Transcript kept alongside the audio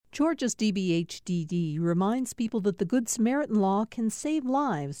Georgia's DBHDD reminds people that the Good Samaritan Law can save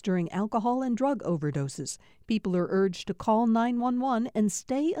lives during alcohol and drug overdoses. People are urged to call 911 and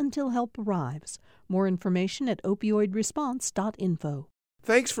stay until help arrives. More information at opioidresponse.info.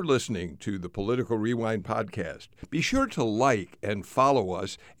 Thanks for listening to the Political Rewind podcast. Be sure to like and follow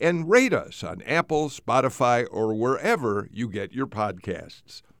us and rate us on Apple, Spotify, or wherever you get your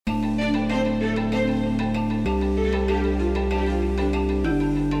podcasts.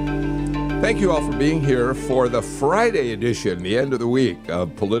 Thank you all for being here for the Friday edition, the end of the week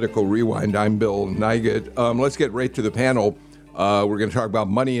of Political Rewind. I'm Bill Nigut. Let's get right to the panel. We're going to talk about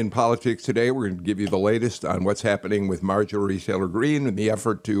money in politics today. We're going to give you the latest on what's happening with Marjorie Taylor Greene and the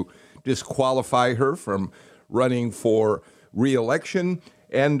effort to disqualify her from running for re-election.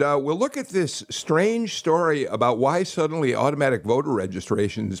 And we'll look at this strange story about why suddenly automatic voter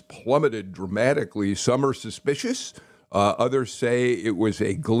registrations plummeted dramatically. Some are suspicious. Others say it was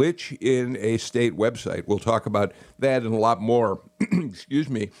a glitch in a state website. We'll talk about that and a lot more, excuse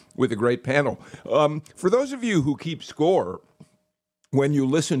me, with a great panel. For those of you who keep score when you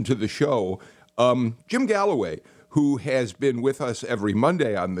listen to the show, Jim Galloway, who has been with us every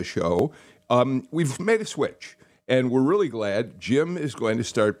Monday on the show, we've made a switch. And we're really glad Jim is going to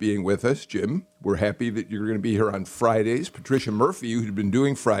start being with us. Jim, we're happy that you're going to be here on Fridays. Patricia Murphy, who's been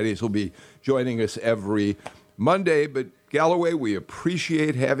doing Fridays, will be joining us every Monday. But Galloway, we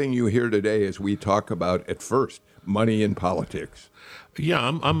appreciate having you here today as we talk about, at first, money in politics. Yeah,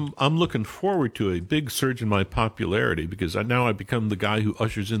 I'm looking forward to a big surge in my popularity because now I become the guy who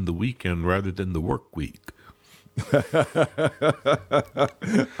ushers in the weekend rather than the work week.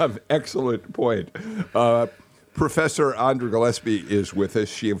 Excellent point. Professor Andra Gillespie is with us.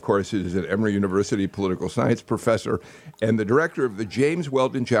 She, of course, is an Emory University political science professor and the director of the James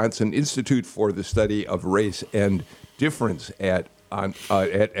Weldon Johnson Institute for the Study of Race and Difference at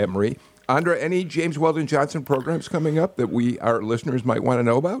Emory. Andra, any James Weldon Johnson programs coming up that our listeners might want to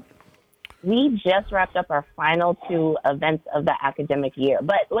know about? We just wrapped up our final 2 events of the academic year.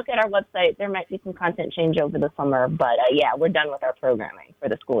 But look at our website. There might be some content change over the summer. But, yeah, we're done with our programming for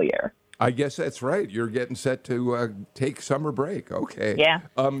the school year. I guess that's right. You're getting set to take summer break. Okay. Yeah.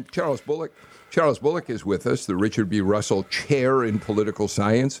 Charles Bullock. Charles Bullock is with us, the Richard B. Russell Chair in Political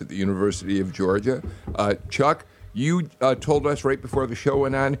Science at the University of Georgia. Chuck, you told us right before the show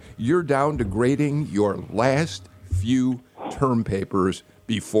went on, you're down to grading your last few term papers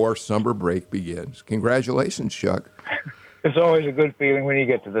before summer break begins. Congratulations, Chuck. It's always a good feeling when you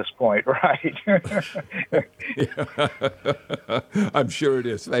get to this point, right? I'm sure it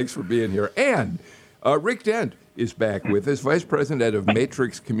is. Thanks for being here. And Rick Dent is back with us, Vice President of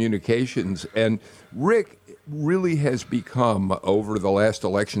Matrix Communications. And Rick really has become, over the last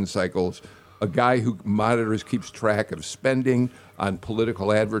election cycles, a guy who monitors, keeps track of spending on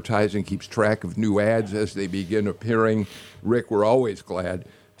political advertising, keeps track of new ads as they begin appearing. Rick, we're always glad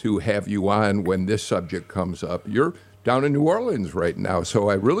to have you on when this subject comes up. You're down in New Orleans right now, so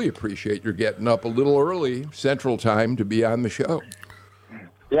I really appreciate your getting up a little early, Central Time, to be on the show.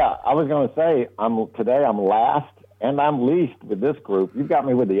 Yeah, I was going to say, today I'm last and I'm least with this group. You've got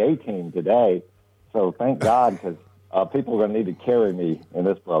me with the A-team today, so thank God, because people are going to need to carry me in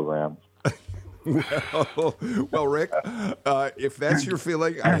this program. Well, Rick, if that's your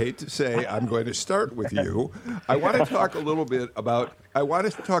feeling, I hate to say I'm going to start with you. I want to talk a little bit about,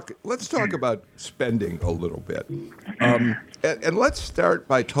 let's talk about spending a little bit. And let's start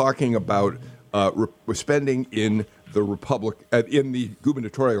by talking about spending in in the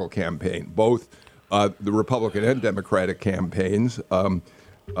gubernatorial campaign, both the Republican and Democratic campaigns,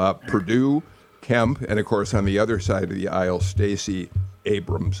 Perdue, Kemp, and of course on the other side of the aisle, Stacey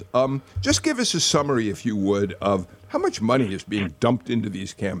Abrams. Just give us a summary, if you would, of how much money is being dumped into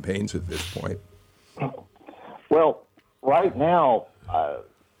these campaigns at this point. Well, right now,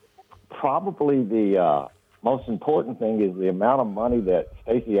 probably the most important thing is the amount of money that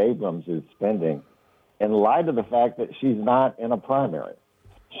Stacey Abrams is spending in light of the fact that she's not in a primary.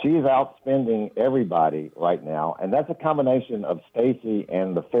 She's outspending everybody right now, and that's a combination of Stacey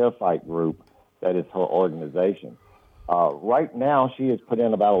and the Fair Fight Group that is her organization. Right now, she has put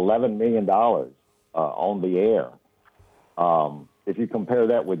in about $11 million on the air. If you compare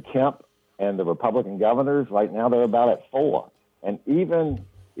that with Kemp and the Republican governors, right now they're about at 4. And even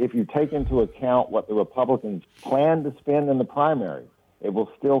if you take into account what the Republicans plan to spend in the primary, it will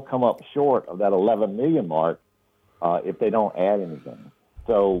still come up short of that 11 million mark if they don't add anything.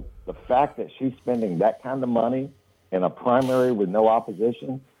 So the fact that she's spending that kind of money in a primary with no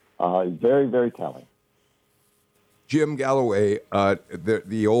opposition is very, very telling. Jim Galloway,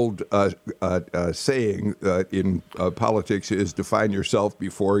 the old saying in politics is define yourself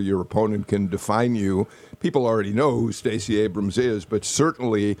before your opponent can define you. People already know who Stacey Abrams is, but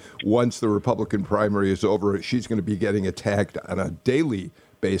certainly once the Republican primary is over, she's going to be getting attacked on a daily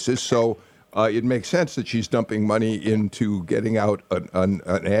basis. So it makes sense that she's dumping money into getting out an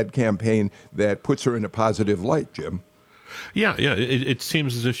ad campaign that puts her in a positive light, Jim. Yeah. It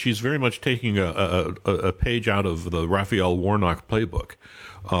seems as if she's very much taking a page out of the Raphael Warnock playbook,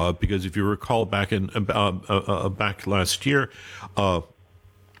 because if you recall back last year,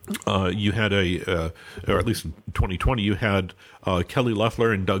 you had or at least in 2020, you had Kelly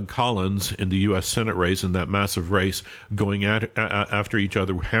Loeffler and Doug Collins in the U.S. Senate race, in that massive race, going after each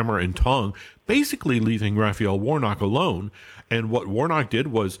other, hammer and tong, basically leaving Raphael Warnock alone. And what Warnock did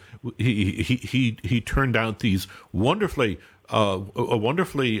was he turned out these wonderfully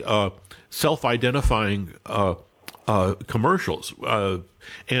self-identifying commercials,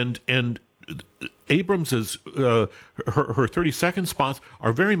 and Abrams's her 30-second spots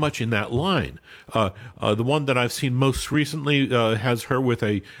are very much in that line. The one that I've seen most recently has her with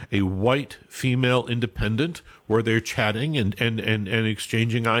a white female independent, where they're chatting and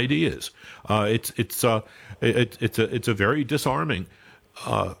exchanging ideas. It's a very disarming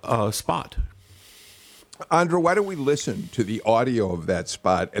spot. Andra, why don't we listen to the audio of that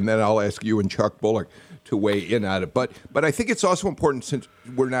spot, and then I'll ask you and Chuck Bullock to weigh in on it. But I think it's also important, since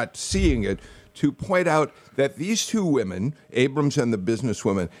we're not seeing it, to point out that these two women, Abrams and the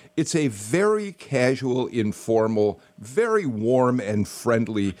businesswoman, it's a very casual, informal, very warm and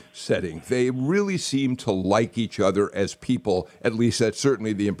friendly setting. They really seem to like each other as people. At least that's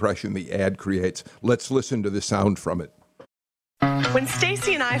certainly the impression the ad creates. Let's listen to the sound from it. When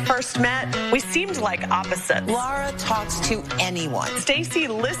Stacey and I first met, we seemed like opposites. Laura talks to anyone. Stacey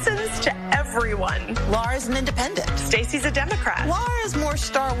listens to everyone. Laura's an independent. Stacey's a Democrat. Laura's more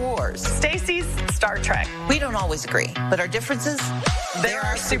Star Wars. Stacey's Star Trek. We don't always agree, but our differences, they're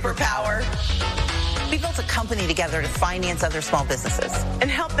our superpower. We built a company together to finance other small businesses and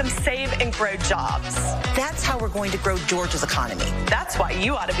help them save and grow jobs. That's how we're going to grow Georgia's economy. That's why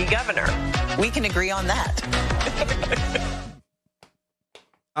you ought to be governor. We can agree on that.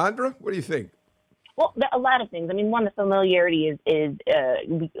 Andra, what do you think? Well, a lot of things. I mean, one, the familiarity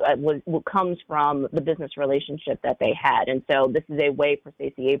what comes from the business relationship that they had. And so this is a way for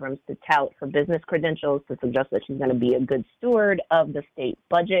Stacey Abrams to tout her business credentials, to suggest that she's going to be a good steward of the state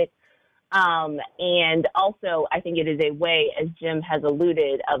budget. And also, I think it is a way, as Jim has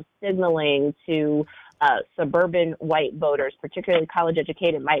alluded, of signaling to suburban white voters, particularly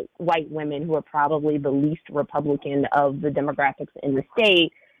college-educated white women who are probably the least Republican of the demographics in the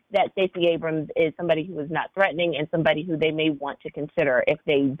state, that Stacey Abrams is somebody who is not threatening and somebody who they may want to consider if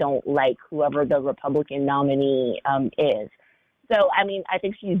they don't like whoever the Republican nominee is. So, I mean, I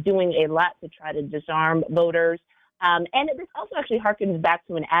think she's doing a lot to try to disarm voters. And this also actually harkens back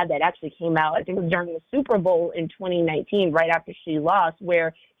to an ad that actually came out, I think it was during the Super Bowl in 2019, right after she lost,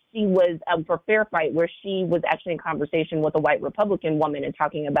 where she was, for Fair Fight, where she was actually in conversation with a white Republican woman and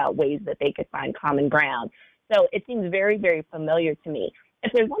talking about ways that they could find common ground. So it seems very, very familiar to me.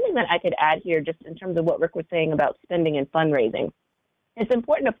 If there's one thing that I could add here, just in terms of what Rick was saying about spending and fundraising, it's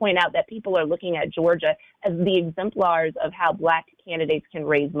important to point out that people are looking at Georgia as the exemplars of how Black candidates can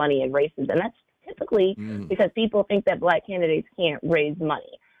raise money in races. And that's typically because people think that Black candidates can't raise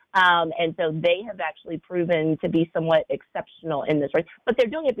money. And so they have actually proven to be somewhat exceptional in this race, but they're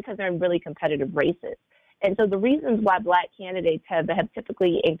doing it because they're in really competitive races. And so the reasons why Black candidates have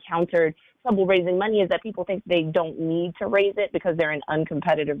typically encountered trouble raising money is that people think they don't need to raise it because they're in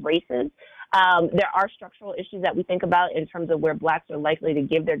uncompetitive races. There are structural issues that we think about in terms of where Blacks are likely to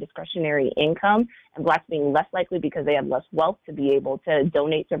give their discretionary income, and Blacks being less likely because they have less wealth to be able to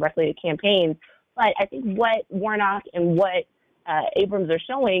donate directly to campaigns. But I think what Warnock and what Abrams are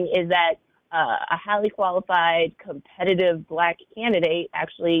showing is that a highly qualified, competitive Black candidate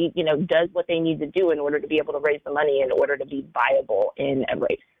actually, does what they need to do in order to be able to raise the money in order to be viable in a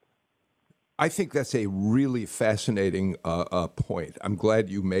race. I think that's a really fascinating point. I'm glad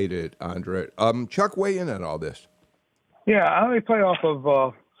you made it, Andra. Chuck, weigh in on all this. Yeah, let me play off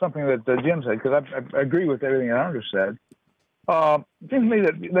of something that Jim said, because I agree with everything that Andra said. It seems to me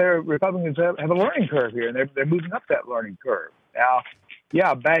that the Republicans have a learning curve here, and they're moving up that learning curve. Now,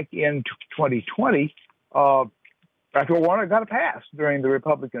 yeah, back in 2020, Raphael Warnock got a pass during the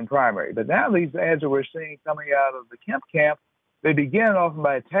Republican primary. But now these ads that we're seeing coming out of the Kemp camp, they begin often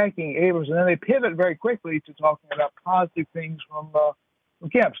by attacking Abrams, and then they pivot very quickly to talking about positive things from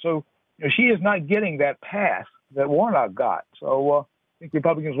Kemp. So she is not getting that pass that Warnock got. So I think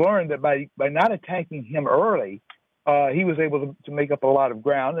Republicans learned that by not attacking him early, he was able to make up a lot of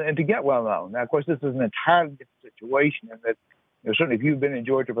ground and to get well known. Now, of course, this is an entirely different situation, and that certainly if you've been in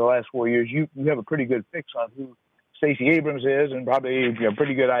Georgia for the last 4 years, you have a pretty good fix on who Stacey Abrams is, and probably a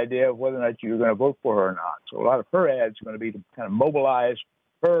pretty good idea of whether or not you're going to vote for her or not. So a lot of her ads are going to be to kind of mobilize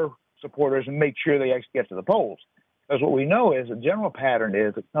her supporters and make sure they actually get to the polls. Because what we know is the general pattern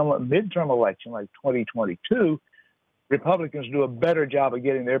is that come a midterm election like 2022, Republicans do a better job of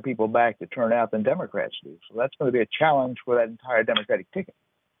getting their people back to turn out than Democrats do. So that's going to be a challenge for that entire Democratic ticket.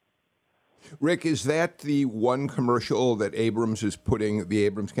 Rick, is that the one commercial that the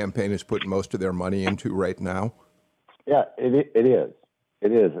Abrams campaign is putting most of their money into right now? Yeah, it is.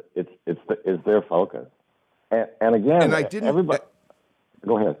 It is. It's their focus. And again, and I didn't. Everybody,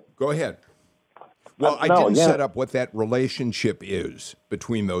 go ahead. Go ahead. Well, I didn't set up what that relationship is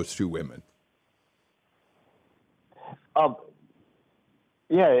between those two women.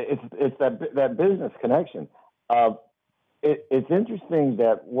 Yeah, it's that business connection. It's interesting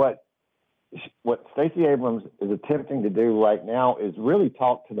that what Stacey Abrams is attempting to do right now is really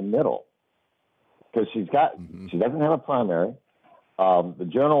talk to the middle, because she doesn't have a primary. The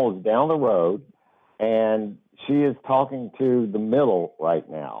Journal is down the road, and she is talking to the middle right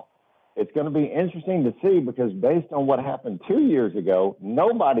now. It's going to be interesting to see, because based on what happened 2 years ago,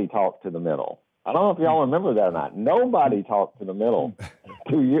 nobody talked to the middle. I don't know if y'all remember that or not. Nobody talked to the middle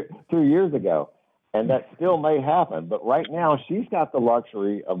 2 years ago, and that still may happen. But right now, she's got the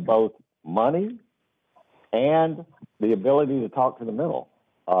luxury of both money and the ability to talk to the middle,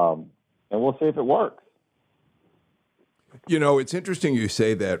 and we'll see if it works. It's interesting you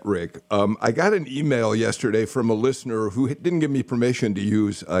say that, Rick. I got an email yesterday from a listener who didn't give me permission to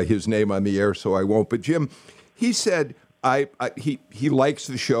use his name on the air, so I won't. But Jim, he said he likes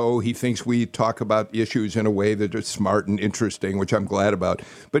the show. He thinks we talk about issues in a way that is smart and interesting, which I'm glad about.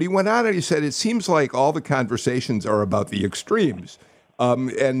 But he went on and he said, it seems like all the conversations are about the extremes.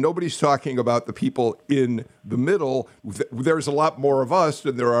 And nobody's talking about the people in the middle. There's a lot more of us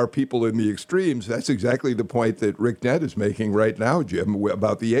than there are people in the extremes. That's exactly the point that Rick Dent is making right now, Jim,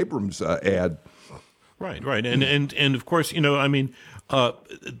 about the Abrams ad. Right. And of course, the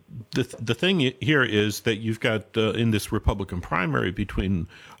thing here is that you've got in this Republican primary between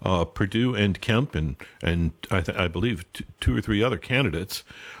Perdue and Kemp and I believe two or three other candidates.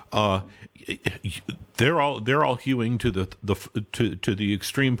 They're all hewing to the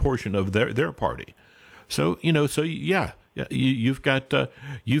extreme portion of their party. So you've got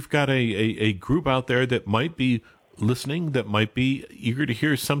a group out there that might be listening, that might be eager to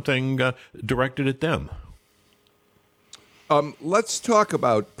hear something directed at them. Let's talk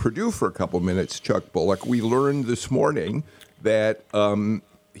about Perdue for a couple minutes, Chuck Bullock. We learned this morning that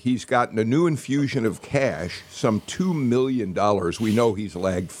he's gotten a new infusion of cash, some $2 million. We know he's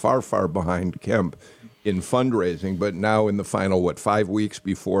lagged far, far behind Kemp in fundraising, but now in the final, 5 weeks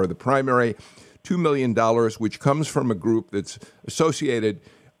before the primary, $2 million, which comes from a group that's associated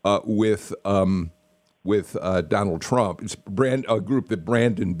with Donald Trump. It's a group that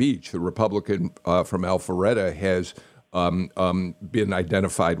Brandon Beach, the Republican from Alpharetta, has been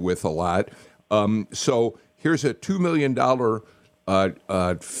identified with a lot. So here's a $2 million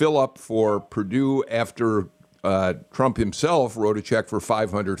fill up for Perdue after Trump himself wrote a check for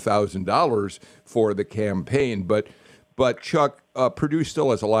 $500,000 for the campaign. But Chuck, Perdue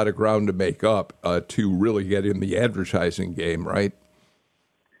still has a lot of ground to make up to really get in the advertising game, right?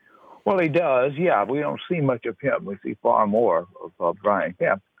 Well, he does, yeah. We don't see much of him. We see far more of Brian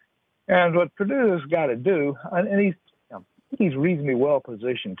Kemp. And what Perdue has got to do, and he's reasonably well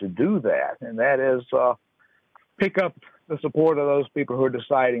positioned to do that, and that is pick up the support of those people who are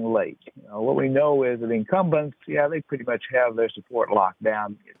deciding late. What we know is that incumbents, they pretty much have their support locked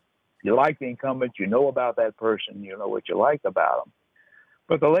down. If you like the incumbent, you know about that person, you know what you like about them.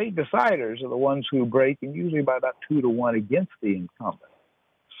 But the late deciders are the ones who break, and usually by about 2-1 against the incumbent.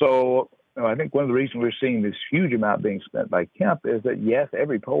 So I think one of the reasons we're seeing this huge amount being spent by Kemp is that, yes,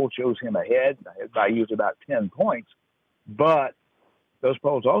 every poll shows him ahead by usually about 10 points, but those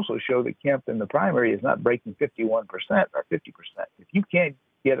polls also show that Kemp in the primary is not breaking 51% or 50%. If you can't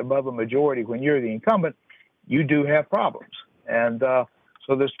get above a majority when you're the incumbent, you do have problems. And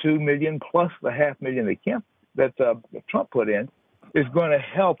so this 2 million plus the 500,000 that Trump put in is going to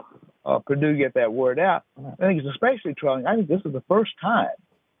help Perdue get that word out. I think it's especially troubling. I think this is the first time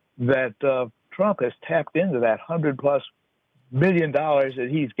that Trump has tapped into that $100+ million that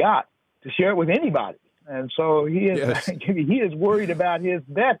he's got to share it with anybody. And so he is he is worried about his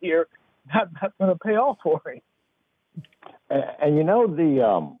bet here not going to pay off for him. And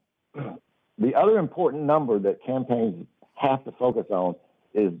the other important number that campaigns have to focus on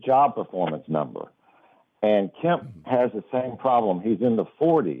is job performance number. And Kemp has the same problem. He's in the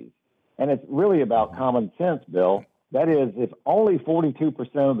 40s. And it's really about common sense, Bill. That is, if only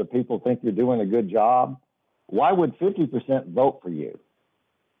 42% of the people think you're doing a good job, why would 50% vote for you?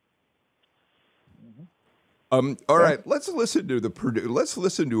 All right, let's listen to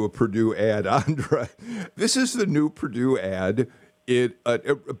a Purdue ad, Andra. This is the new Purdue ad.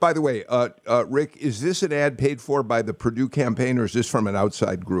 By the way, Rick, is this an ad paid for by the Purdue campaign, or is this from an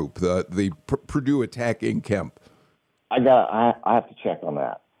outside group, the Purdue attacking Kemp? I have to check on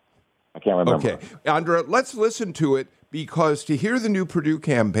that. I can't remember. Okay, Andra, let's listen to it, because to hear the new Purdue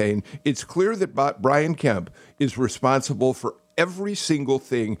campaign, it's clear that Brian Kemp is responsible for every single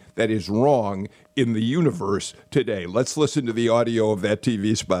thing that is wrong in the universe today. Let's listen to the audio of that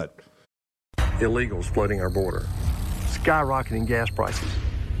TV spot. Illegals flooding our border, skyrocketing gas prices,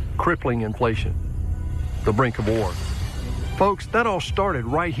 crippling inflation, the brink of war. Folks, that all started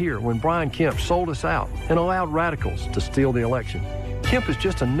right here when Brian Kemp sold us out and allowed radicals to steal the election. Kemp is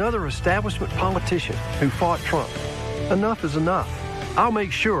just another establishment politician who fought Trump. Enough is enough. I'll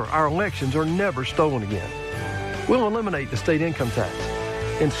make sure our elections are never stolen again. We'll eliminate the state income tax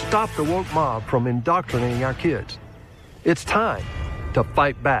and stop the woke mob from indoctrinating our kids. It's time to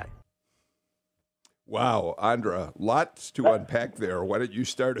fight back. Wow, Andra, lots to unpack there. Why don't you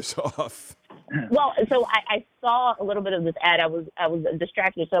start us off? Well, so I saw a little bit of this ad. I was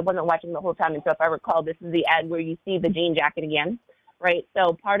distracted, so I wasn't watching the whole time. And so if I recall, this is the ad where you see the jean jacket again, right?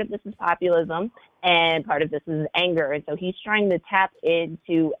 So part of this is populism, and part of this is anger. And so he's trying to tap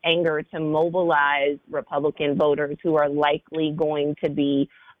into anger to mobilize Republican voters who are likely going to be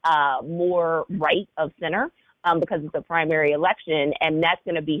more right of center because it's a primary election. And that's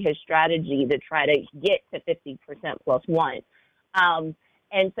going to be his strategy to try to get to 50% plus one.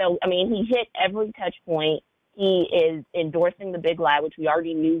 And so, I mean, he hit every touch point. He is endorsing the big lie, which we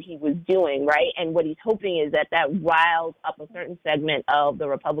already knew he was doing, right? And what he's hoping is that riles up a certain segment of the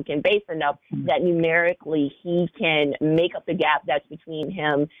Republican base enough that numerically he can make up the gap that's between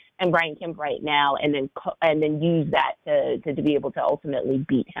him and Brian Kemp right now, and then use that to be able to ultimately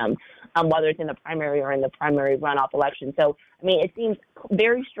beat him, whether it's in the primary or in the primary runoff election. So, I mean, it seems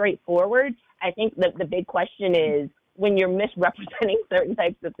very straightforward. I think the big question is, when you're misrepresenting certain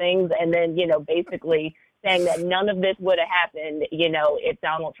types of things and then, basically saying that none of this would have happened, if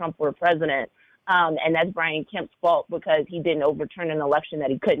Donald Trump were president. And that's Brian Kemp's fault because he didn't overturn an election that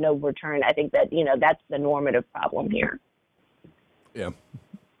he couldn't overturn. I think that, that's the normative problem here. Yeah.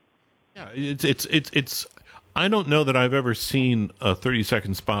 Yeah, it's I don't know that I've ever seen a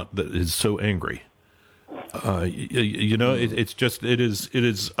 30-second spot that is so angry. It's just, it is,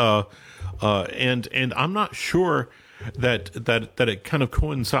 and I'm not sure that it kind of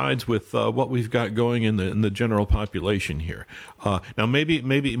coincides with what we've got going in the general population here. Now maybe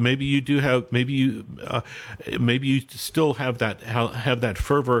you do have maybe you still have that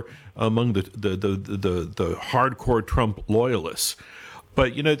fervor among the hardcore Trump loyalists.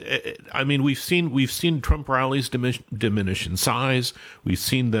 But I mean, we've seen Trump rallies diminish in size. We've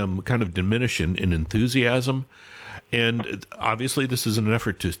seen them kind of diminish in enthusiasm. And obviously, this is an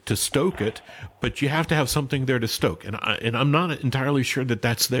effort to stoke it, but you have to have something there to stoke. And I'm not entirely sure that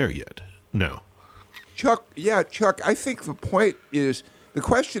that's there yet. No. Chuck, I think the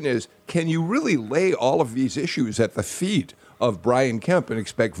question is, can you really lay all of these issues at the feet of Brian Kemp and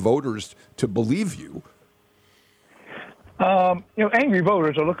expect voters to believe you? Angry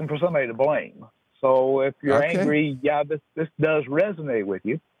voters are looking for somebody to blame. So if you're angry, this does resonate with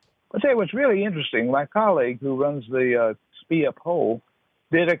you. I'll tell you what's really interesting. My colleague who runs the SPIA poll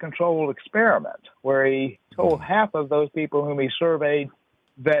did a controlled experiment where he told half of those people whom he surveyed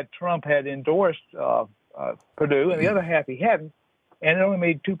that Trump had endorsed Purdue, and the other half he hadn't, and it only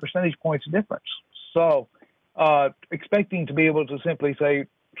made 2 percentage points difference. So expecting to be able to simply say,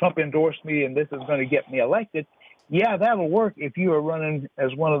 Trump endorsed me and this is going to get me elected, yeah, that'll work if you are running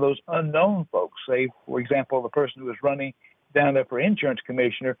as one of those unknown folks. Say, for example, the person who was running down there for insurance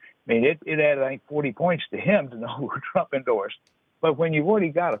commissioner, I mean, it added, I think, 40 points to him to know who Trump endorsed. But when you've already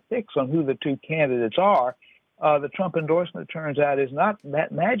got a fix on who the two candidates are, the Trump endorsement, it turns out, is not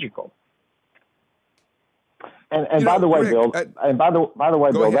that magical. And by the way, Bill, Bill,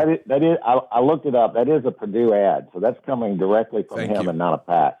 ahead. that is I looked it up. That is a Purdue ad, so that's coming directly from him and not a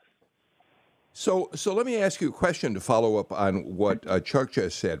PAC. So let me ask you a question to follow up on what Chuck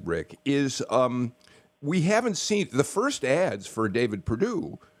just said, Rick, is we haven't seen the first ads for David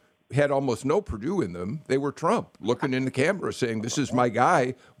Perdue had almost no Purdue in them. They were Trump looking in the camera saying, this is my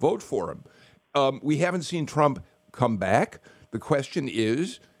guy, vote for him. We haven't seen Trump come back. The question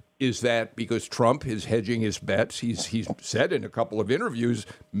is that because Trump is hedging his bets, he's said in a couple of interviews,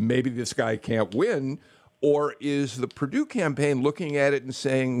 maybe this guy can't win. Or is the Perdue campaign looking at it and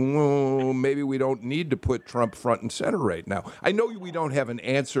saying, well, maybe we don't need to put Trump front and center right now? I know we don't have an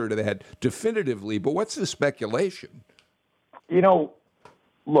answer to that definitively, but what's the speculation?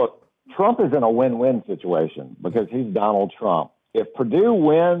 Look, Trump is in a win-win situation because he's Donald Trump. If Perdue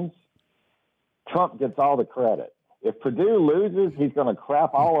wins, Trump gets all the credit. If Perdue loses, he's going to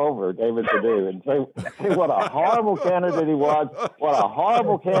crap all over David Perdue and say what a horrible candidate he was, what a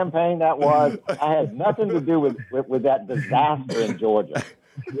horrible campaign that was. I had nothing to do with that disaster in Georgia.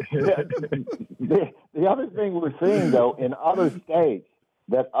 The other thing we're seeing, though, in other states,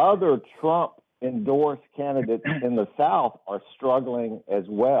 that other Trump-endorsed candidates in the South are struggling as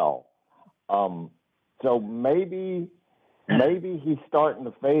well. So maybe he's starting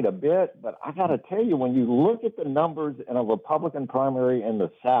to fade a bit, but I got to tell you, when you look at the numbers in a Republican primary in the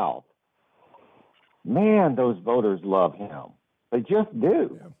South, man, those voters love him. They just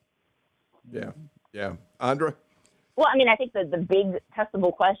do. Yeah. Andra? Well, I mean, I think the big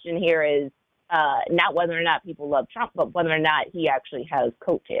testable question here is not whether or not people love Trump, but whether or not he actually has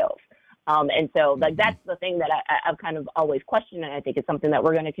coattails. And so, that's the thing that I've kind of always questioned, and I think it's something that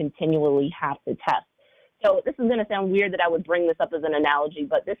we're going to continually have to test. So this is going to sound weird that I would bring this up as an analogy,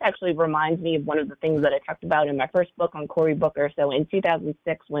 but this actually reminds me of one of the things that I talked about in my first book on Cory Booker. So in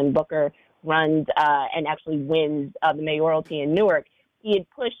 2006, when Booker runs and actually wins the mayoralty in Newark, he had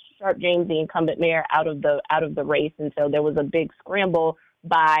pushed Sharpe James, the incumbent mayor, out of the race, and so there was a big scramble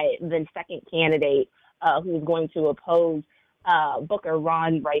by the second candidate who was going to oppose Booker,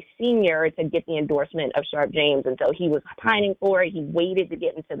 Ron Rice Sr., to get the endorsement of Sharpe James. And so he was pining for it. He waited to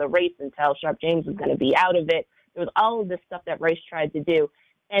get into the race until Sharpe James was going to be out of it. There was all of this stuff that Rice tried to do.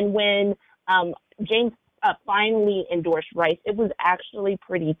 And when James finally endorsed Rice, it was actually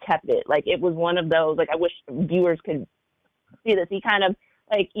pretty tepid. Like, it was one of those, I wish viewers could see this. He kind of,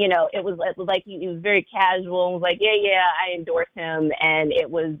 it was like he was very casual and was like, yeah, I endorse him. And it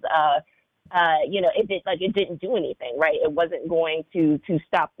was, it didn't do anything, right? It wasn't going to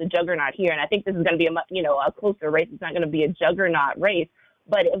stop the juggernaut here. And I think this is going to be a closer race. It's not going to be a juggernaut race,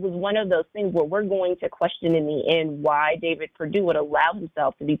 but it was one of those things where we're going to question in the end why David Perdue would allow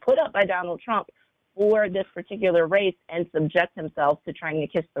himself to be put up by Donald Trump for this particular race and subject himself to trying to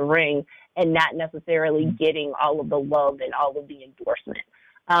kiss the ring and not necessarily getting all of the love and all of the endorsement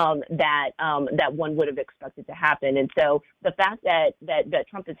that one would have expected to happen. And so the fact that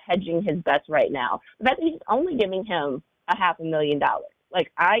Trump is hedging his bets right now, the fact that he's only giving him $500,000.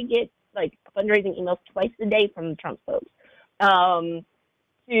 I get fundraising emails twice a day from Trump folks. I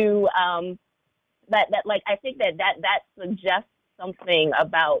think that suggests something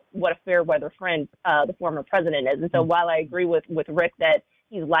about what a fair weather friend the former president is. And so while I agree with Rick that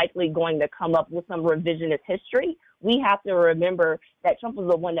he's likely going to come up with some revisionist history, we have to remember that Trump was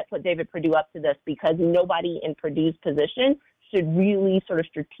the one that put David Perdue up to this, because nobody in Perdue's position should really sort of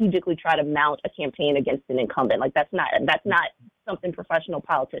strategically try to mount a campaign against an incumbent. That's not something professional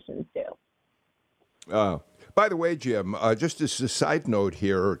politicians do. By the way, Jim, just as a side note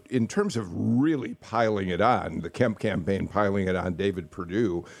here, in terms of really piling it on, the Kemp campaign piling it on David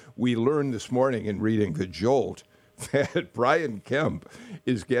Perdue, we learned this morning in reading The Jolt that Brian Kemp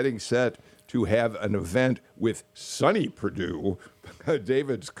is getting set to have an event with Sonny Perdue,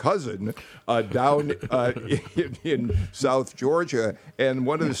 David's cousin, down in South Georgia. And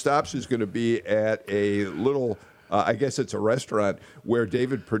one of the stops is going to be at a little, I guess it's a restaurant, where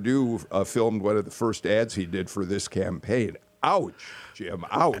David Perdue filmed one of the first ads he did for this campaign. Ouch, Jim,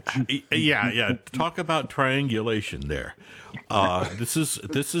 ouch. Yeah. Talk about triangulation there. This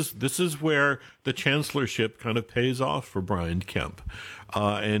is where the chancellorship kind of pays off for Brian Kemp.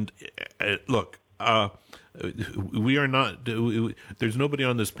 Look, we are not. There's nobody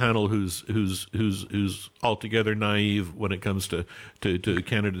on this panel who's altogether naive when it comes to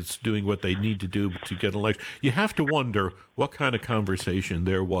candidates doing what they need to do to get elected. You have to wonder what kind of conversation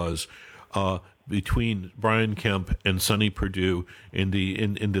there was between Brian Kemp and Sonny Perdue in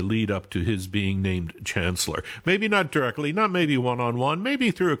the lead up to his being named chancellor. Maybe not directly, not maybe one-on-one,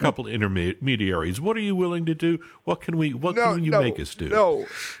 maybe through a couple intermediaries. What are you willing to do? What can you make us do?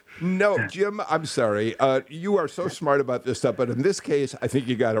 No, Jim, I'm sorry. You are so smart about this stuff, but in this case, I think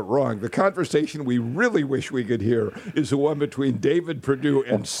you got it wrong. The conversation we really wish we could hear is the one between David Perdue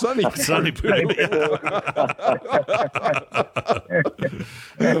and Sonny Perdue.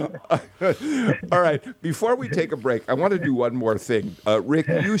 All right, before we take a break, I want to do one more thing. Rick,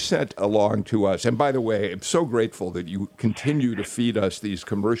 you sent along to us, and by the way, I'm so grateful that you continue to feed us these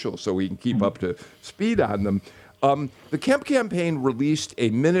commercials so we can keep up to speed on them. The Kemp campaign released a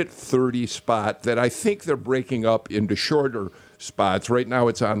minute 30 spot that I think they're breaking up into shorter spots. Right now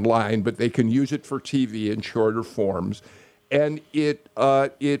it's online, but they can use it for TV in shorter forms. And it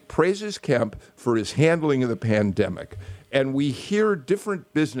praises Kemp for his handling of the pandemic. And we hear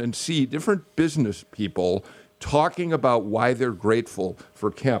different business people talking about why they're grateful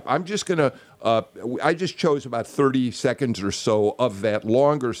for Kemp. I'm just going to, I just chose about 30 seconds or so of that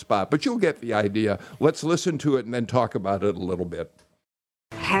longer spot, but you'll get the idea. Let's listen to it and then talk about it a little bit.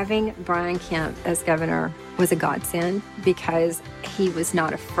 Having Brian Kemp as governor was a godsend because he was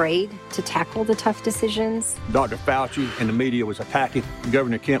not afraid to tackle the tough decisions. Dr. Fauci and the media was attacking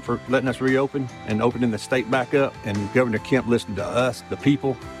Governor Kemp for letting us reopen and opening the state back up, and Governor Kemp listened to us, the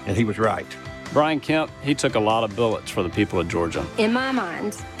people, and he was right. Brian Kemp, he took a lot of bullets for the people of Georgia. In my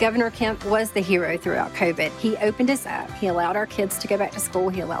mind, Governor Kemp was the hero throughout COVID. He opened us up. He allowed our kids to go back to school.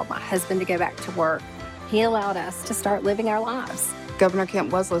 He allowed my husband to go back to work. He allowed us to start living our lives. Governor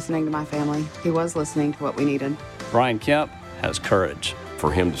Kemp was listening to my family. He was listening to what we needed. Brian Kemp has courage.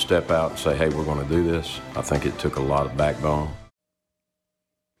 For him to step out and say, hey, we're going to do this, I think it took a lot of backbone.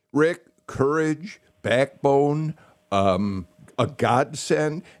 Rick, courage, backbone, a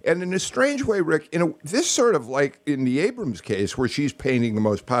godsend. And in a strange way, Rick, this sort of like in the Abrams case where she's painting the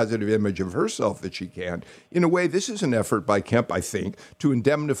most positive image of herself that she can, in a way, this is an effort by Kemp, I think, to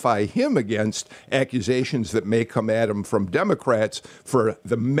indemnify him against accusations that may come at him from Democrats for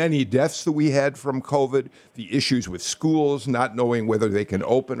the many deaths that we had from COVID, the issues with schools, not knowing whether they can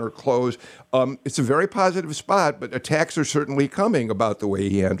open or close. It's a very positive spot, but attacks are certainly coming about the way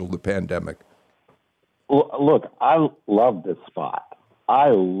he handled the pandemic. Look, I love this spot. I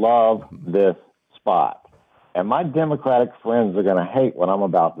love this spot. And my Democratic friends are going to hate what I'm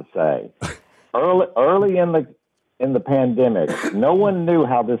about to say. Early in the pandemic, no one knew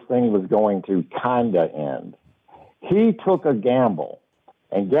how this thing was going to kind of end. He took a gamble.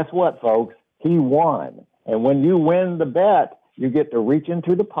 And guess what, folks? He won. And when you win the bet, you get to reach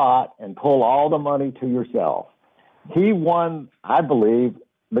into the pot and pull all the money to yourself. He won, I believe,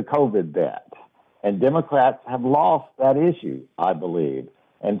 the COVID bet. And Democrats have lost that issue, I believe.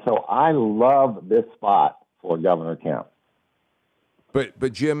 And so I love this spot for Governor Kemp.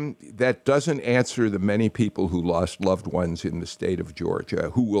 But Jim, that doesn't answer the many people who lost loved ones in the state of Georgia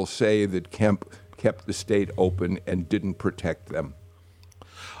who will say that Kemp kept the state open and didn't protect them.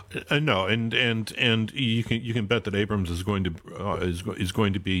 No, and you can bet that Abrams is going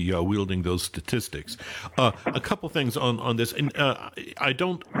to be wielding those statistics. A couple things on this, and I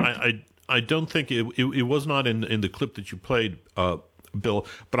don't think it was not in the clip that you played, Bill,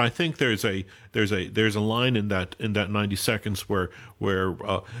 but I think there's a line in that 90 seconds where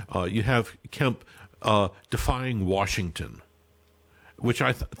you have Kemp defying Washington, which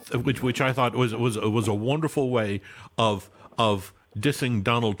I thought was a wonderful way of dissing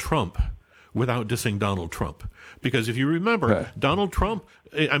Donald Trump without dissing Donald Trump. Because if you remember, Donald Trump,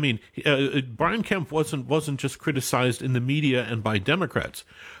 I mean, Brian Kemp wasn't just criticized in the media and by Democrats.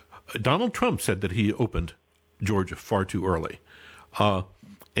 Donald Trump said that he opened Georgia far too early,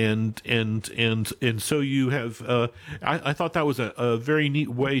 and so you have. I thought that was a very neat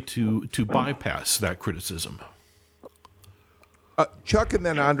way to bypass that criticism. Chuck, and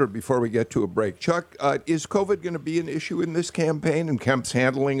then Andra before we get to a break. Chuck, is COVID going to be an issue in this campaign, and Kemp's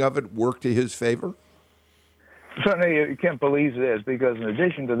handling of it work to his favor? Certainly, Kemp believes it is, because in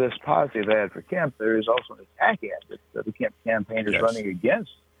addition to this positive ad for Kemp, there is also an attack ad that the Kemp campaign is running against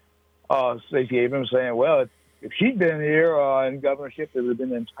Stacey Abrams, saying, well, if she'd been here in governorship, it would have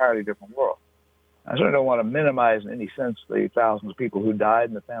been an entirely different world. I certainly don't want to minimize in any sense the thousands of people who died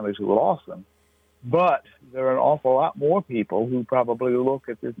and the families who lost them. But there are an awful lot more people who probably look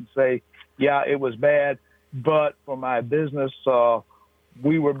at this and say, yeah, it was bad, but for my business,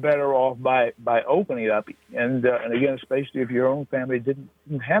 we were better off by opening it up. And again, especially if your own family didn't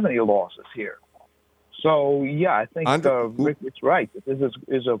have any losses here. So, yeah, I think Rick is right. This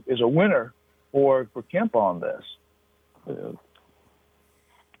is a winner for Kemp on this.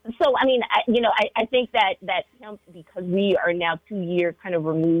 So, I mean, I think that Kemp, because we are now 2 years kind of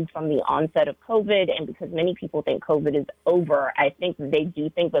removed from the onset of COVID, and because many people think COVID is over, I think they do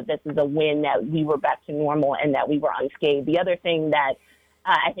think that this is a win, that we were back to normal and that we were unscathed. The other thing that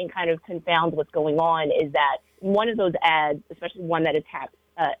I think kind of confounds what's going on is that one of those ads, especially one that attacks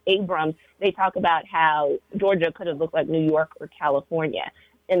Abrams, they talk about how Georgia could have looked like New York or California.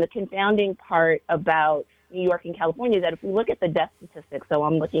 And the confounding part about New York and California is that if we look at the death statistics, so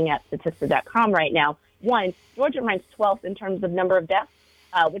I'm looking at Statista.com right now, one, Georgia ranks 12th in terms of number of deaths,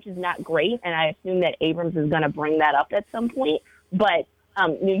 which is not great, and I assume that Abrams is going to bring that up at some point, but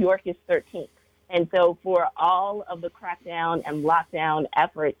New York is 13th. And so for all of the crackdown and lockdown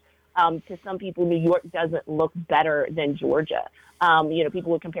efforts, to some people, New York doesn't look better than Georgia.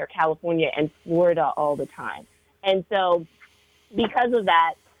 People would compare California and Florida all the time. And so because of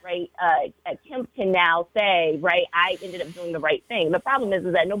that, right, Kemp can now say, right, I ended up doing the right thing. The problem is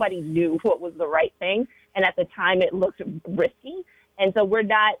that nobody knew what was the right thing. And at the time, it looked risky. And so we're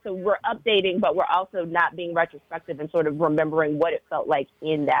updating, but we're also not being retrospective and sort of remembering what it felt like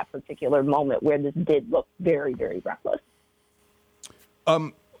in that particular moment where this did look very, very reckless.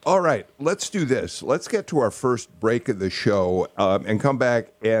 All right, let's do this. Let's get to our first break of the show and come back,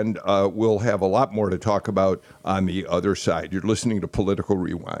 and we'll have a lot more to talk about on the other side. You're listening to Political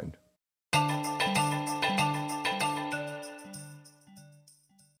Rewind.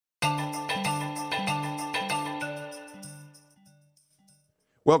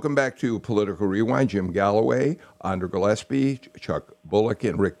 Welcome back to Political Rewind. Jim Galloway, Andra Gillespie, Chuck Bullock,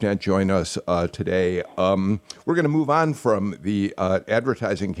 and Rick Dent join us today. We're going to move on from the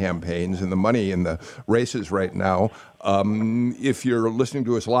advertising campaigns and the money in the races right now. If you're listening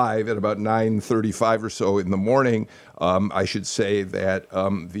to us live at about 9:35 or so in the morning, I should say that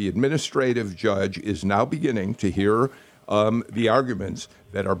the administrative judge is now beginning to hear the arguments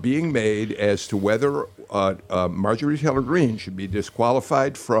that are being made as to whether Marjorie Taylor Greene should be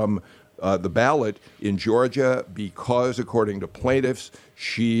disqualified from the ballot in Georgia because, according to plaintiffs,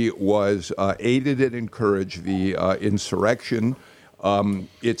 she was aided and encouraged the insurrection.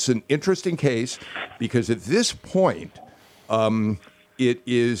 It's an interesting case because at this point, it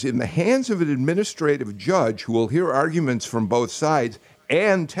is in the hands of an administrative judge who will hear arguments from both sides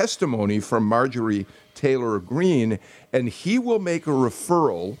and testimony from Marjorie Taylor Greene, and he will make a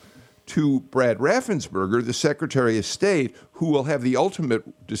referral to Brad Raffensperger, the Secretary of State, who will have the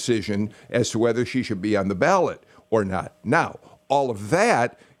ultimate decision as to whether she should be on the ballot or not. Now, all of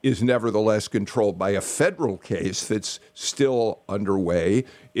that is nevertheless controlled by a federal case that's still underway,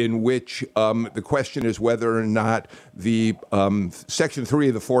 in which the question is whether or not the Section 3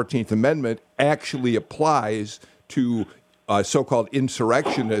 of the 14th Amendment actually applies to so-called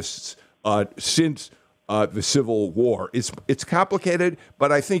insurrectionists since the Civil War. It's complicated,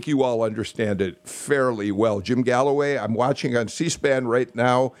 but I think you all understand it fairly well. Jim Galloway, I'm watching on C-SPAN right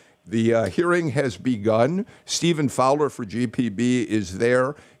now. The hearing has begun. Stephen Fowler for GPB is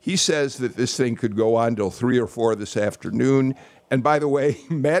there. He says that this thing could go on till 3 or 4 this afternoon. And by the way,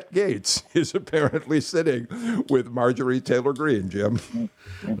 Matt Gaetz is apparently sitting with Marjorie Taylor Greene, Jim.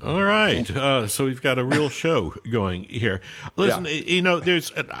 All right. So we've got a real show going here. Listen,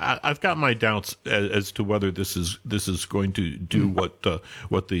 I've got my doubts as to whether this is going to do what the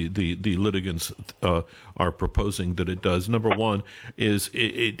litigants are proposing that it does. Number one is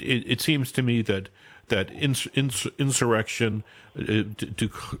it seems to me that insurrection,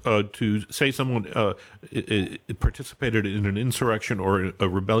 to say someone participated in an insurrection or a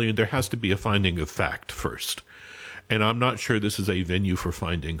rebellion, there has to be a finding of fact first. And I'm not sure this is a venue for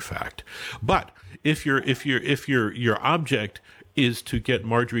finding fact. But if your object is to get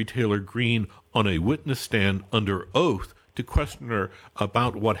Marjorie Taylor Greene on a witness stand under oath to question her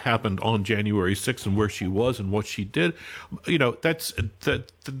about what happened on January 6th and where she was and what she did,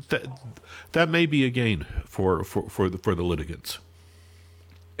 that may be a gain for the litigants.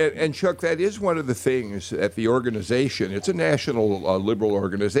 And Chuck, that is one of the things at the organization. It's a national liberal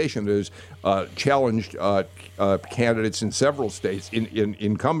organization that has challenged candidates in several states,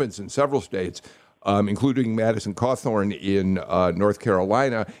 incumbents in several states, including Madison Cawthorn in North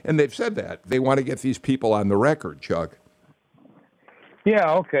Carolina. And they've said that. They want to get these people on the record, Chuck.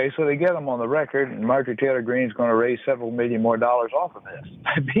 Yeah, okay, so they get them on the record, and Marjorie Taylor Greene is going to raise several million more dollars off of this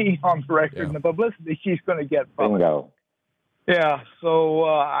by being on the record and the publicity she's going to get from it. Yeah, so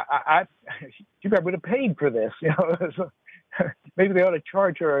she probably would have paid for this. So maybe they ought to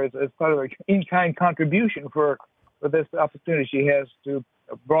charge her as part of an in-kind contribution for this opportunity she has to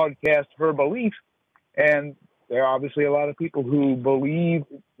broadcast her beliefs. And there are obviously a lot of people who believe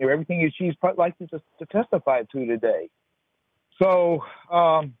everything that she's likely to testify to today. So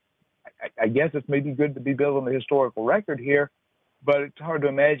I guess it's maybe good to be building the historical record here, but it's hard to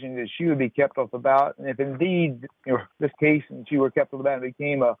imagine that she would be kept off the ballot. And if indeed this case and she were kept off the ballot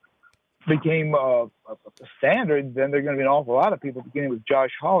became a standard, then there are going to be an awful lot of people, beginning with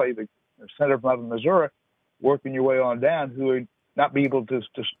Josh Hawley, the senator from Missouri, working your way on down, who would not be able to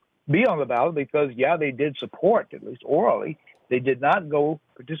be on the ballot because, they did support, at least orally. They did not go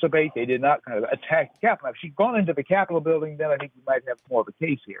participate. They did not kind of attack the Capitol. If she'd gone into the Capitol building, then I think you might have more of a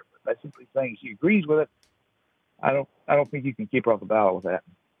case here. But by simply saying she agrees with it, I don't think you can keep her off the ballot with that.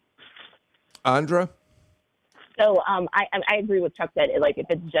 Andra? So I agree with Chuck that like if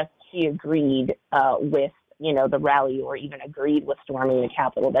it's just she agreed with the rally or even agreed with storming the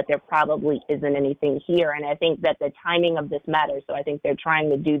Capitol, that there probably isn't anything here. And I think that the timing of this matters. So I think they're trying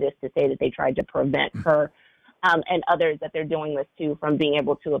to do this to say that they tried to prevent her and others that they're doing this to from being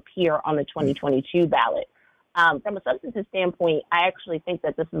able to appear on the 2022 ballot. From a substantive standpoint, I actually think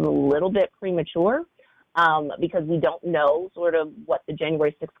that this is a little bit premature. Because we don't know sort of what the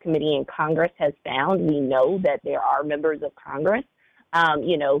January 6th committee in Congress has found. We know that there are members of Congress,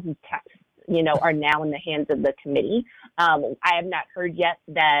 whose texts, are now in the hands of the committee. I have not heard yet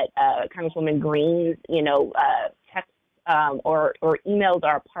that Congresswoman Green's, texts or emails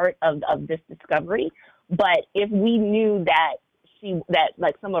are a part of this discovery. But if we knew that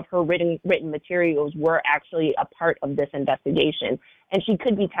some of her written materials were actually a part of this investigation, and she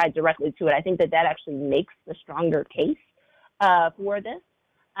could be tied directly to it, I think that actually makes the stronger case for this.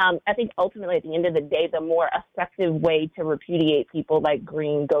 I think ultimately, at the end of the day, the more effective way to repudiate people like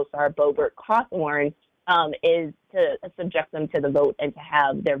Green, Gosar, Boebert, Cawthorn is to subject them to the vote and to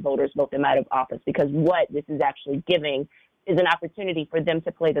have their voters vote them out of office, because what this is actually giving is an opportunity for them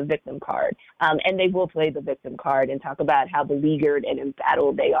to play the victim card. And they will play the victim card and talk about how beleaguered and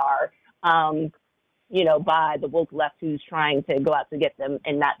embattled they are, by the woke left who's trying to go out to get them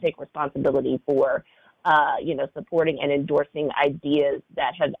and not take responsibility for, supporting and endorsing ideas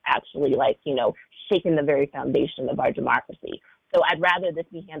that have actually, shaken the very foundation of our democracy. So I'd rather this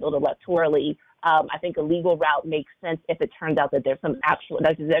be handled electorally. I think a legal route makes sense if it turns out that there's an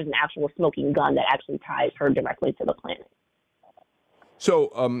actual smoking gun that actually ties her directly to the planet.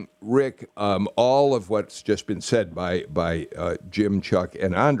 So, Rick, all of what's just been said by Jim, Chuck,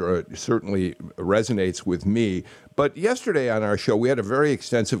 and Andra certainly resonates with me. But yesterday on our show, we had a very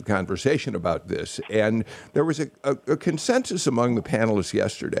extensive conversation about this, and there was a consensus among the panelists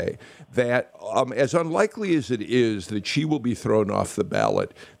yesterday that, as unlikely as it is that she will be thrown off the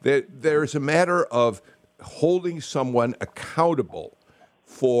ballot, that there's a matter of holding someone accountable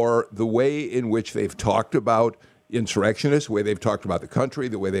for the way in which they've talked about insurrectionists, the way they've talked about the country,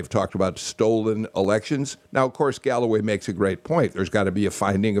 the way they've talked about stolen elections. Now, of course, Galloway makes a great point. There's got to be a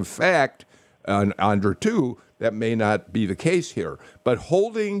finding of fact on Andra, too. That may not be the case here. But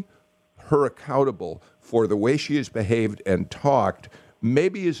holding her accountable for the way she has behaved and talked may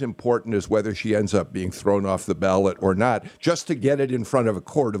be as important as whether she ends up being thrown off the ballot or not, just to get it in front of a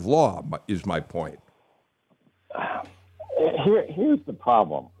court of law, is my point. Here's the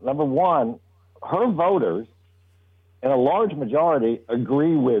problem. Number one, her voters, in a large majority,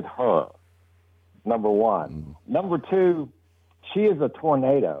 agree with her, number one. Number two, she is a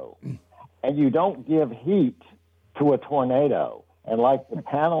tornado, and you don't give heat to a tornado. And like the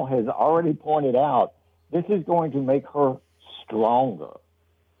panel has already pointed out, this is going to make her stronger.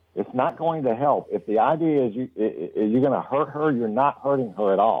 It's not going to help. If the idea is you're going to hurt her, you're not hurting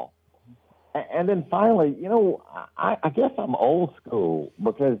her at all. And then finally, I guess I'm old school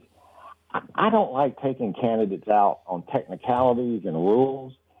because I don't like taking candidates out on technicalities and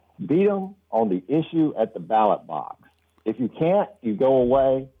rules. Beat them on the issue at the ballot box. If you can't, you go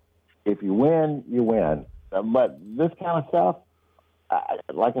away. If you win, you win. But this kind of stuff,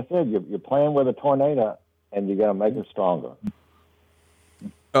 like I said, you're playing with a tornado, and you're going to make it stronger.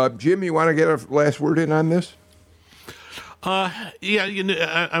 Jim, you want to get a last word in on this? I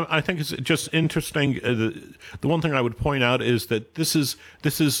think it's just interesting. The one thing I would point out is that this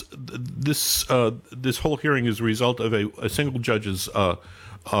whole hearing is a result of a single judge's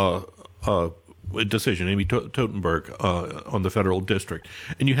decision, Amy Totenberg, on the federal district,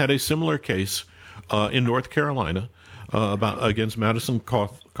 and you had a similar case in North Carolina against Madison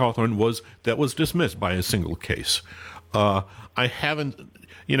Cawthorn that was dismissed by a single case. I haven't.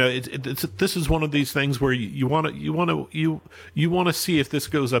 This is one of these things where you want to see if this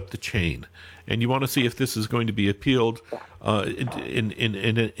goes up the chain, and you want to see if this is going to be appealed in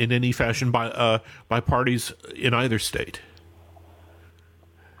any fashion by parties in either state.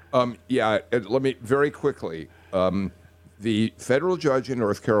 Let me very quickly. The federal judge in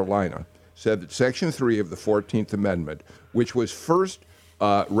North Carolina said that Section 3 of the 14th Amendment, which was first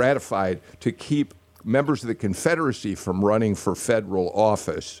ratified to keep members of the Confederacy from running for federal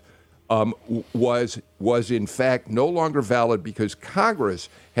office, was in fact no longer valid because Congress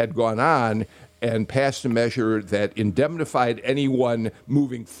had gone on and passed a measure that indemnified anyone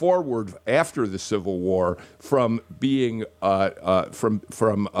moving forward after the Civil War from being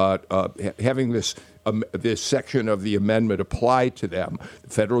having this this section of the amendment apply to them. The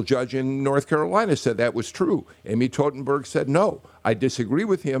federal judge in North Carolina said that was true. Amy Totenberg said, no, I disagree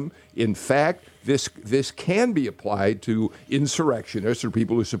with him. In fact, this can be applied to insurrectionists or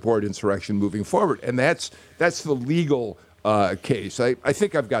people who support insurrection moving forward. And that's the legal case. I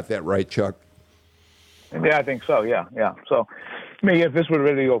think I've got that right, Chuck. Yeah, I think so. Yeah. So, I mean, if this would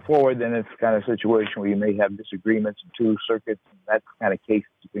really go forward, then it's the kind of situation where you may have disagreements in two circuits. And that's the kind of case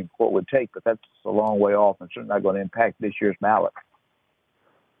the Supreme Court would take, but that's a long way off and certainly not going to impact this year's ballot.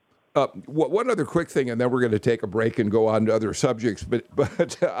 One other quick thing, and then we're going to take a break and go on to other subjects.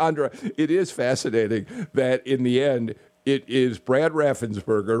 But Andra, it is fascinating that in the end, it is Brad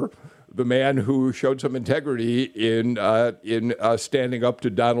Raffensperger, the man who showed some integrity in standing up to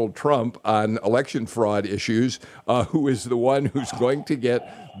Donald Trump on election fraud issues, who is the one who's going to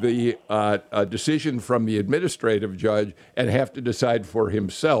get the decision from the administrative judge and have to decide for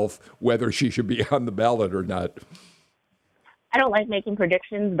himself whether she should be on the ballot or not. I don't like making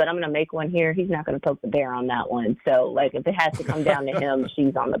predictions, but I'm going to make one here. He's not going to poke the bear on that one. So, if it has to come down to him,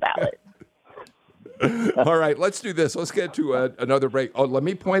 she's on the ballot. All right, let's do this. Let's get to another break. Oh, let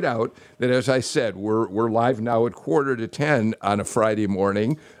me point out that, as I said, we're live now at 9:45 on a Friday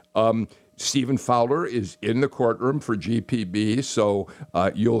morning. Stephen Fowler is in the courtroom for GPB, so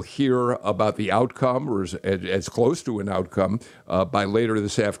you'll hear about the outcome, or as close to an outcome, by later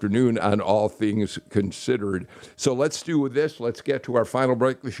this afternoon on All Things Considered. So let's do this. Let's get to our final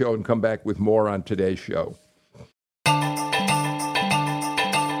break of the show and come back with more on today's show.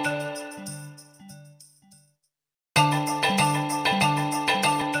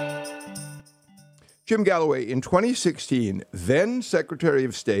 Jim Galloway, in 2016, then Secretary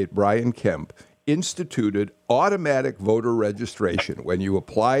of State Brian Kemp instituted automatic voter registration. When you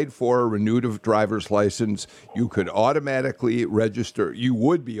applied for a renewed driver's license, you could automatically register. You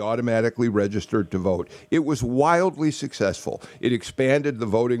would be automatically registered to vote. It was wildly successful. It expanded the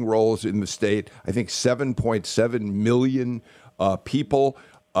voting rolls in the state, I think 7.7 million people.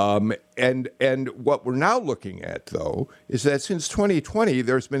 And what we're now looking at, though, is that since 2020,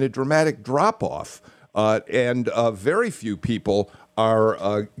 there's been a dramatic drop-off. And very few people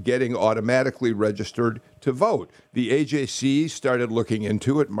are getting automatically registered to vote. The AJC started looking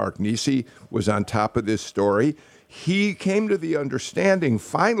into it. Mark Nisi was on top of this story. He came to the understanding,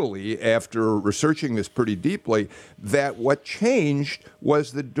 finally, after researching this pretty deeply, that what changed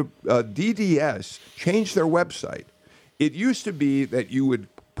was the DDS changed their website. It used to be that you would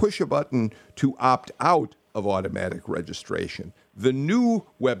push a button to opt out of automatic registration. The new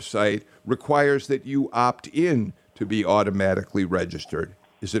website requires that you opt in to be automatically registered.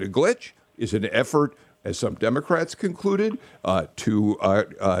 Is it a glitch? Is it an effort, as some Democrats concluded, to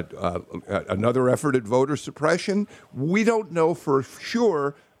another effort at voter suppression? We don't know for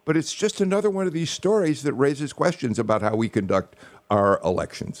sure, but it's just another one of these stories that raises questions about how we conduct our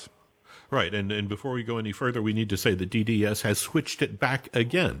elections. Right, and before we go any further, we need to say that DDS has switched it back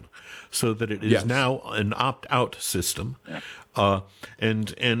again, so that it is now an opt-out system. Yeah.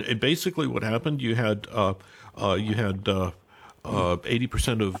 And basically, what happened? You had 80%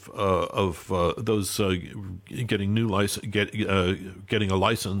 of those getting getting a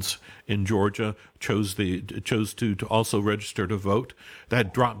license in Georgia chose to also register to vote.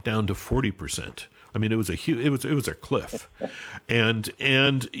 That dropped down to 40%. I mean, it was a cliff, and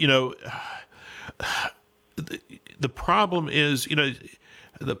the problem is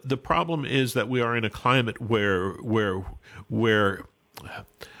the problem is that we are in a climate where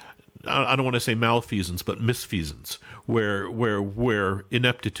I don't want to say malfeasance, but misfeasance, where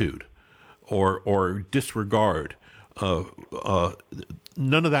ineptitude or disregard.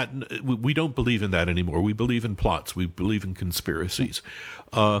 None of that. We don't believe in that anymore. We believe in plots. We believe in conspiracies.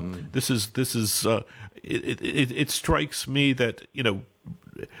 This is. It strikes me that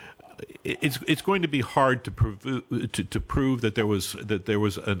it's going to be hard to prove that there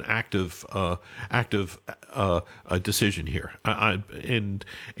was an active decision here. And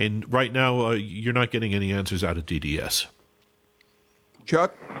right now you're not getting any answers out of DDS.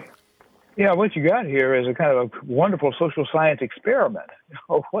 Chuck? Yeah, what you got here is a kind of a wonderful social science experiment.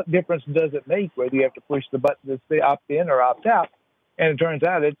 What difference does it make whether you have to push the button to say opt in or opt out? And it turns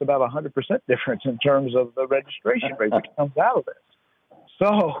out it's about 100% difference in terms of the registration rate which comes out of this.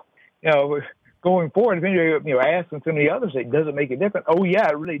 So, going forward, if you ask some of the others, does it make a difference? Oh, yeah,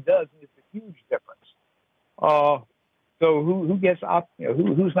 it really does. It's a huge difference. So who gets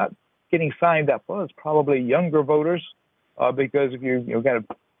who's not getting signed up? Well, it's probably younger voters because if you got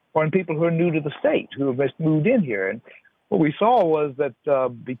foreign people who are new to the state, who have just moved in here. And what we saw was that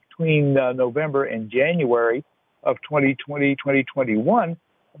between November and January of 2020, 2021,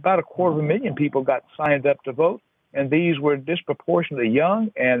 about 250,000 people got signed up to vote, and these were disproportionately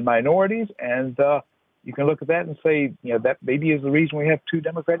young and minorities. And you can look at that and say, that maybe is the reason we have 2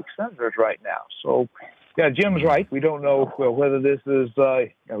 Democratic senators right now. So, yeah, Jim's right. We don't know whether this is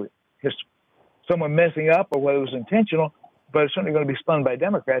someone messing up or whether it was intentional, but it's certainly going to be spun by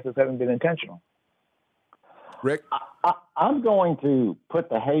Democrats as having been intentional. Rick? I'm going to put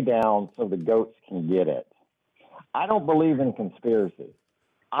the hay down so the goats can get it. I don't believe in conspiracy.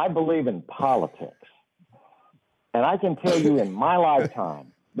 I believe in politics. And I can tell you in my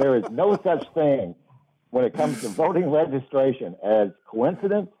lifetime, there is no such thing when it comes to voting registration as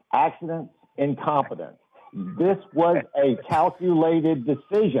coincidence, accident, incompetence. This was a calculated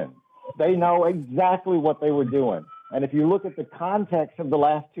decision. They know exactly what they were doing. And if you look at the context of the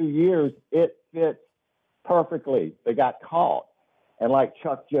last 2 years, it fits perfectly. They got caught. And like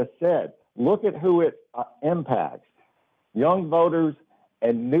Chuck just said, look at who it impacts. Young voters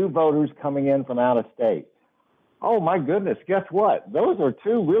and new voters coming in from out of state. Oh, my goodness, guess what? Those are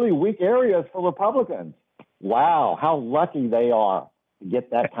 2 really weak areas for Republicans. Wow, how lucky they are to get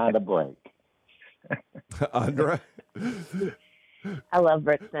that kind of break. Andra? I love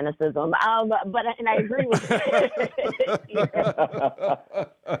Rick's cynicism, and I agree with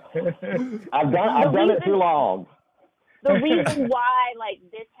I've done it too long. The reason why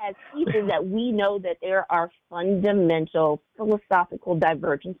this has teeth is that we know that there are fundamental philosophical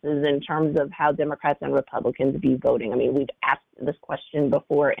divergences in terms of how Democrats and Republicans view voting. I mean, we've asked this question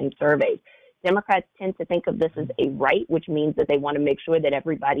before in surveys. Democrats tend to think of this as a right, which means that they want to make sure that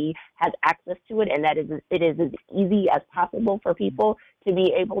everybody has access to it and that it is as easy as possible for people to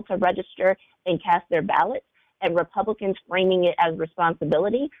be able to register and cast their ballots. And Republicans framing it as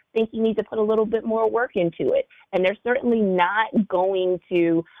responsibility think you need to put a little bit more work into it. And they're certainly not going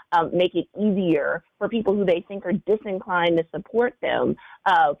to make it easier for people who they think are disinclined to support them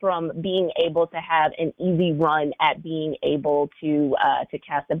from being able to have an easy run at being able to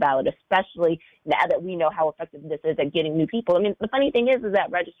cast a ballot, especially now that we know how effective this is at getting new people. I mean, the funny thing is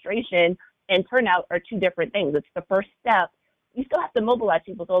that registration and turnout are 2 different things. It's the first step. You still have to mobilize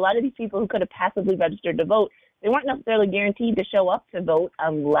people. So a lot of these people who could have passively registered to vote, they weren't necessarily guaranteed to show up to vote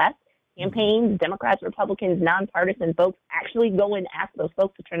unless campaigns, Democrats, Republicans, nonpartisan folks actually go and ask those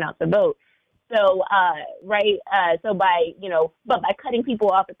folks to turn out to vote. So, so by cutting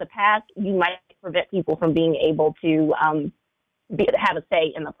people off at the pass, you might prevent people from being able to have a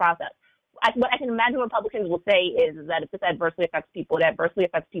say in the process. What I can imagine Republicans will say is that if this adversely affects people, it adversely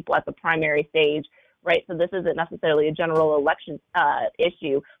affects people at the primary stage. Right, so this isn't necessarily a general election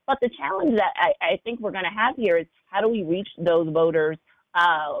issue. But the challenge that I think we're going to have here is how do we reach those voters,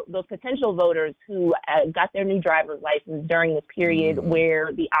 those potential voters who got their new driver's license during this period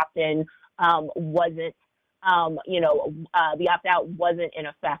where the opt-in wasn't, the opt-out wasn't in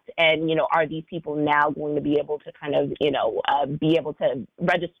effect. And, are these people now going to be able to kind of, be able to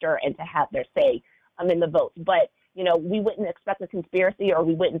register and to have their say in the votes? But we wouldn't expect a conspiracy or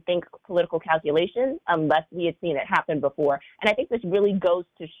we wouldn't think political calculation unless we had seen it happen before. And I think this really goes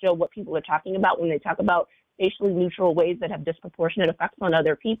to show what people are talking about when they talk about facially neutral ways that have disproportionate effects on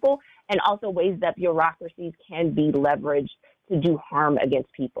other people and also ways that bureaucracies can be leveraged to do harm against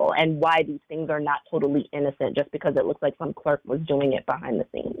people and why these things are not totally innocent just because it looks like some clerk was doing it behind the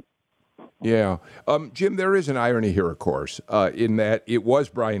scenes. Yeah. Jim, there is an irony here, of course, in that it was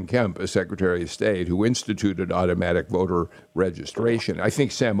Brian Kemp, as Secretary of State, who instituted automatic voter registration. I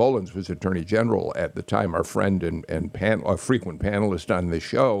think Sam Olens was Attorney General at the time, our friend and a frequent panelist on this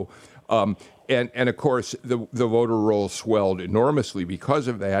show. And of course, the voter roll swelled enormously because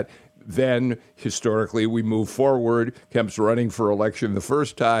of that. Then, historically, we move forward. Kemp's running for election the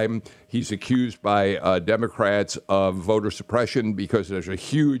first time. He's accused by Democrats of voter suppression because there's a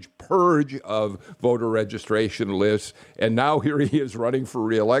huge purge of voter registration lists. And now here he is running for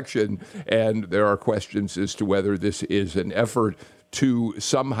re-election. And there are questions as to whether this is an effort to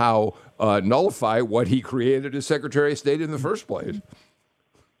somehow nullify what he created as Secretary of State in the first place.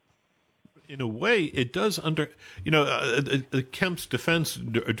 In a way, it does Kemp's defense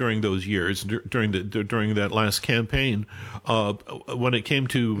during those years, during that last campaign, when it came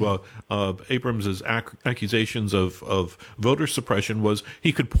to Abrams's accusations of voter suppression, was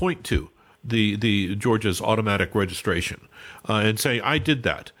he could point to the Georgia's automatic registration and say, "I did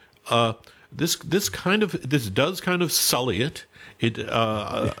that." This does kind of sully it.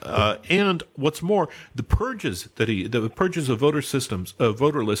 And what's more, the purges of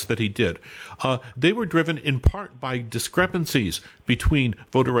voter lists that he did, they were driven in part by discrepancies between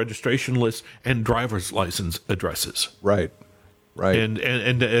voter registration lists and driver's license addresses. Right.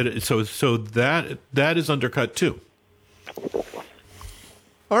 And so that is undercut too.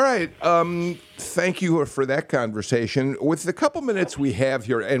 All right. Thank you for that conversation. With the couple minutes we have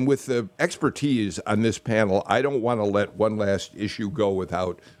here and with the expertise on this panel, I don't want to let one last issue go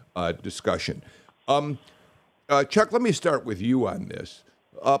without discussion. Chuck, let me start with you on this.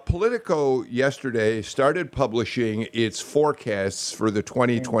 Politico yesterday started publishing its forecasts for the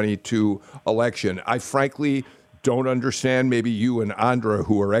 2022 election. I frankly don't understand. Maybe you and Andra,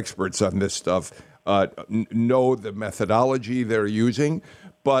 who are experts on this stuff, know the methodology they're using.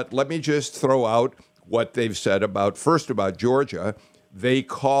 But let me just throw out what they've said about Georgia. They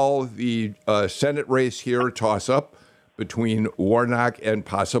call the Senate race here a toss-up between Warnock and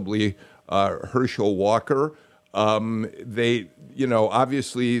possibly Herschel Walker. Obviously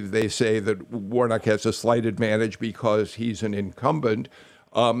they say that Warnock has a slight advantage because he's an incumbent,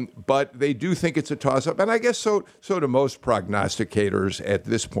 but they do think it's a toss-up, and I guess so do most prognosticators at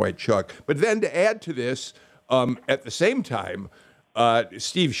this point, Chuck. But then to add to this, at the same time,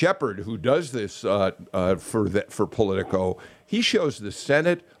 Steve Shepard, who does this for Politico, he shows the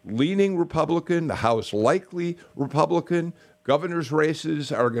Senate leaning Republican, the House likely Republican. Governor's races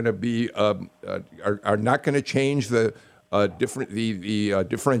are going to be are not going to change the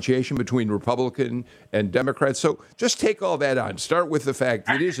differentiation between Republican and Democrats. So just take all that on. Start with the fact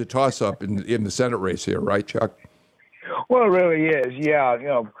it is a toss-up in the Senate race here, right, Chuck? Well, it really is.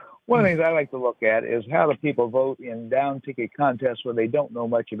 Yeah, one of the things I like to look at is how do people vote in down-ticket contests where they don't know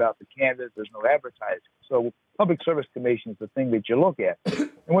much about the candidates. There's no advertising. So public service commission is the thing that you look at.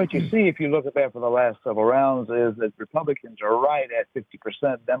 And what you see if you look at that for the last several rounds is that Republicans are right at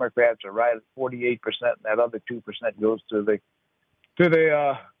 50%, Democrats are right at 48%, and that other 2% goes to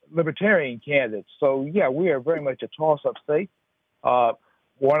the Libertarian candidates. So, yeah, we are very much a toss-up state.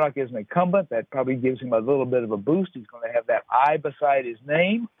 Warnock is an incumbent. That probably gives him a little bit of a boost. He's going to have that I beside his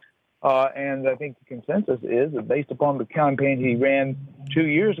name. And I think the consensus is that based upon the campaign he ran 2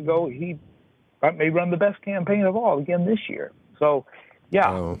 years ago, he may run the best campaign of all again this year. So,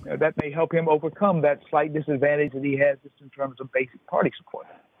 that may help him overcome that slight disadvantage that he has just in terms of basic party support.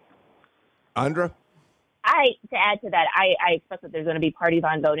 Andra? To add to that, I expect that there's going to be party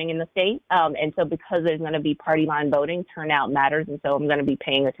line voting in the state. And so because there's going to be party line voting, turnout matters. And so I'm going to be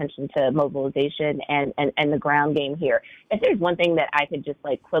paying attention to mobilization and the ground game here. If there's one thing that I could just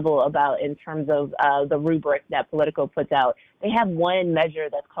quibble about in terms of the rubric that Politico puts out, they have one measure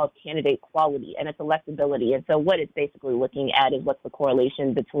that's called candidate quality, and it's electability. And so what it's basically looking at is what's the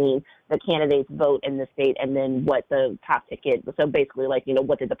correlation between the candidate's vote in the state and then what the top ticket. So basically,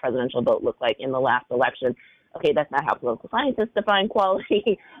 what did the presidential vote look like in the last election? Okay, that's not how political scientists define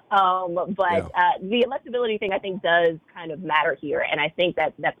quality. The electability thing, I think, does kind of matter here. And I think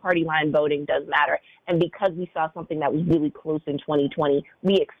that party line voting does matter. And because we saw something that was really close in 2020,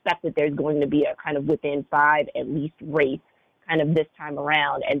 we expect that there's going to be a kind of within 5 at least race kind of this time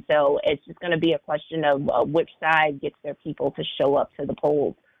around. And so it's just going to be a question of which side gets their people to show up to the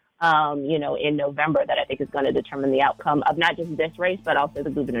polls, in November, that I think is going to determine the outcome of not just this race, but also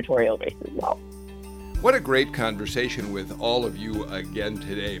the gubernatorial race as well. What a great conversation with all of you again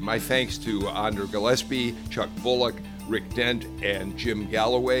today. My thanks to Andra Gillespie, Chuck Bullock, Rick Dent, and Jim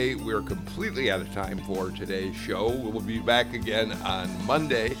Galloway. We're completely out of time for today's show. We'll be back again on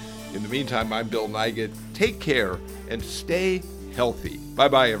Monday. In the meantime, I'm Bill Nigut. Take care and stay healthy.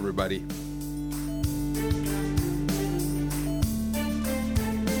 Bye-bye, everybody.